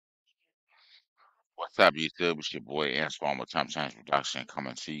What's up, YouTube? It's your boy Answer with Chump Production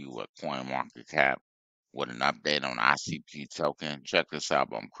coming to you with CoinMarketCap with an update on ICP token. Check this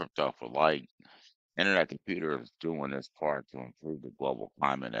out on Crypto for Light. Internet Computer is doing its part to improve the global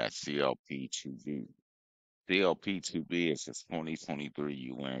climate at CLP2B. CLP2B is the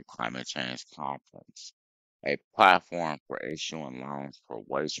 2023 UN Climate Change Conference, a platform for issuing loans for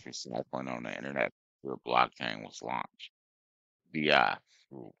waste recycling on the Internet Computer blockchain was launched. BI,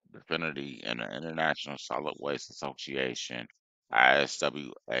 through Definity, and the International Solid Waste Association,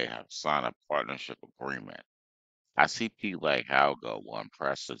 ISWA, have signed a partnership agreement. ICP Lake Algo will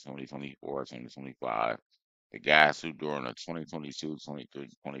impress the 2024-2025. The guys who during the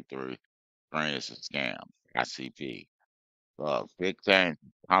 2022-23 train is a scam. ICP. The big thing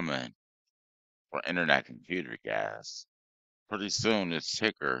coming for internet computer guys. Pretty soon this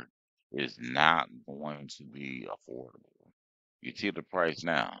ticker is not going to be affordable. You see the price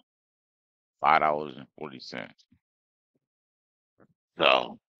now. $5.40.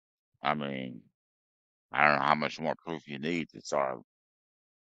 So, I mean, I don't know how much more proof you need to start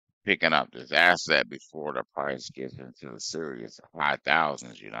picking up this asset before the price gets into the serious high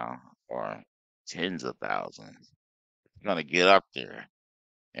thousands, or tens of thousands. It's gonna get up there.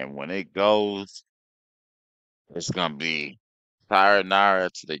 And when it goes, it's gonna be sayonara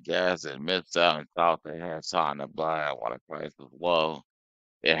to the guys that missed out and thought they had time to buy it while the price was low.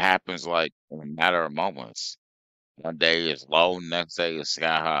 It happens like in a matter of moments. One day it's low, next day it's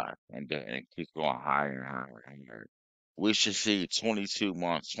sky high, and then it keeps going higher and higher and higher. We should see 22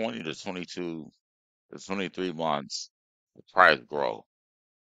 months, 20 to 22 to 23 months, the price grow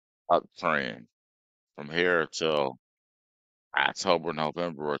uptrend from here till October,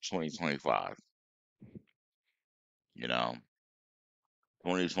 November of 2025. You know,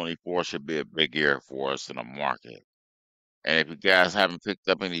 2024 should be a big year for us in the market. And if you guys haven't picked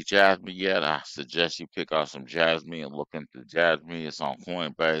up any Jasmine yet, I suggest you pick up some Jasmine and look into Jasmine. It's on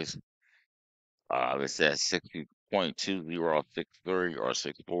Coinbase. It's at 60.2063 or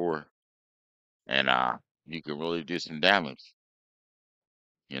 64, and you can really do some damage,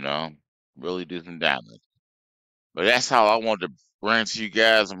 you know, really do some damage. But that's all I wanted to bring to you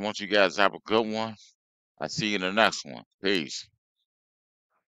guys. I want you guys to have a good one. I see you in the next one. Peace.